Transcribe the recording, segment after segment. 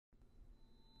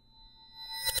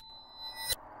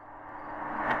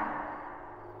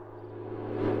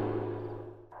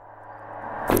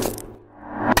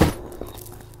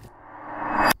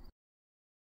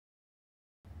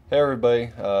Hey everybody,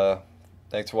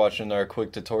 thanks for watching our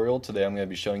quick tutorial. Today I'm going to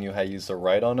be showing you how to use the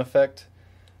write-on effect.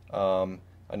 I know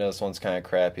this one's kind of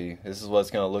crappy. This is what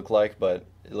it's going to look like, but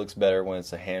it looks better when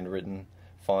it's a handwritten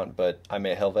font, but I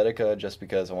made Helvetica just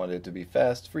because I wanted it to be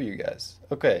fast for you guys.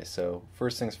 Okay, so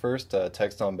first things first,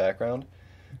 text on background.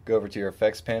 Go over to your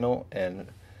effects panel and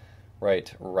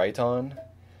write write-on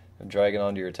and drag it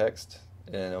onto your text.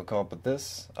 And it'll come up with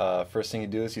this. First thing you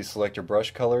do is you select your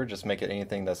brush color. Just make it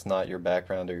anything that's not your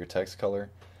background or your text color.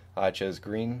 I chose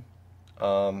green.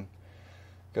 Go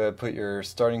ahead, put your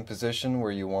starting position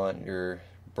where you want your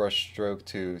brush stroke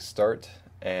to start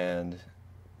and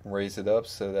raise it up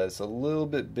so that it's a little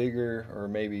bit bigger, or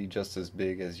maybe just as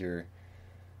big as your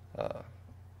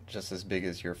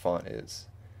font is.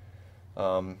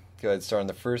 Go ahead, start on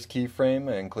the first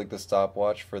keyframe and click the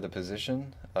stopwatch for the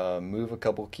position. Move a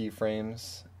couple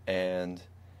keyframes and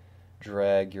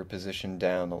drag your position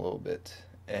down a little bit.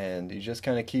 And you just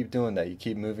kind of keep doing that. You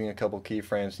keep moving a couple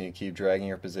keyframes and you keep dragging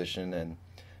your position and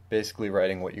basically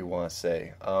writing what you want to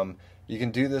say. You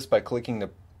can do this by clicking the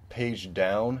page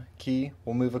down key.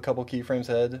 We'll move a couple keyframes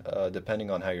ahead depending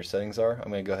on how your settings are.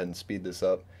 I'm going to go ahead and speed this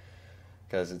up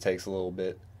because it takes a little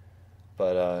bit.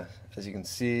 But as you can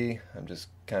see, I'm just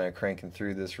kind of cranking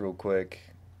through this real quick.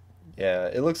 Yeah,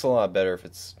 it looks a lot better if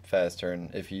it's faster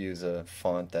and if you use a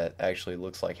font that actually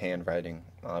looks like handwriting,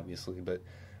 obviously, but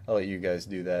I'll let you guys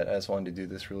do that. I just wanted to do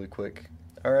this really quick.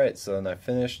 Alright, so then I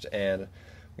finished, and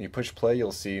when you push play,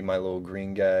 you'll see my little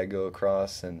green guy go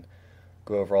across and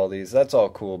go over all these. That's all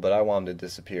cool, but I want them to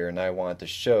disappear, and I want to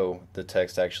show the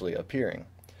text actually appearing.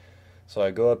 So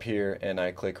I go up here and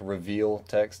I click Reveal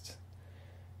Text,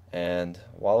 and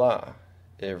voila,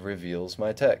 it reveals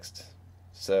my text.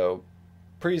 So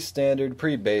pretty standard,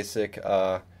 pretty basic.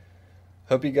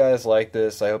 Hope you guys like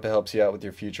this. I hope it helps you out with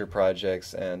your future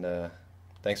projects, and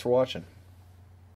thanks for watching.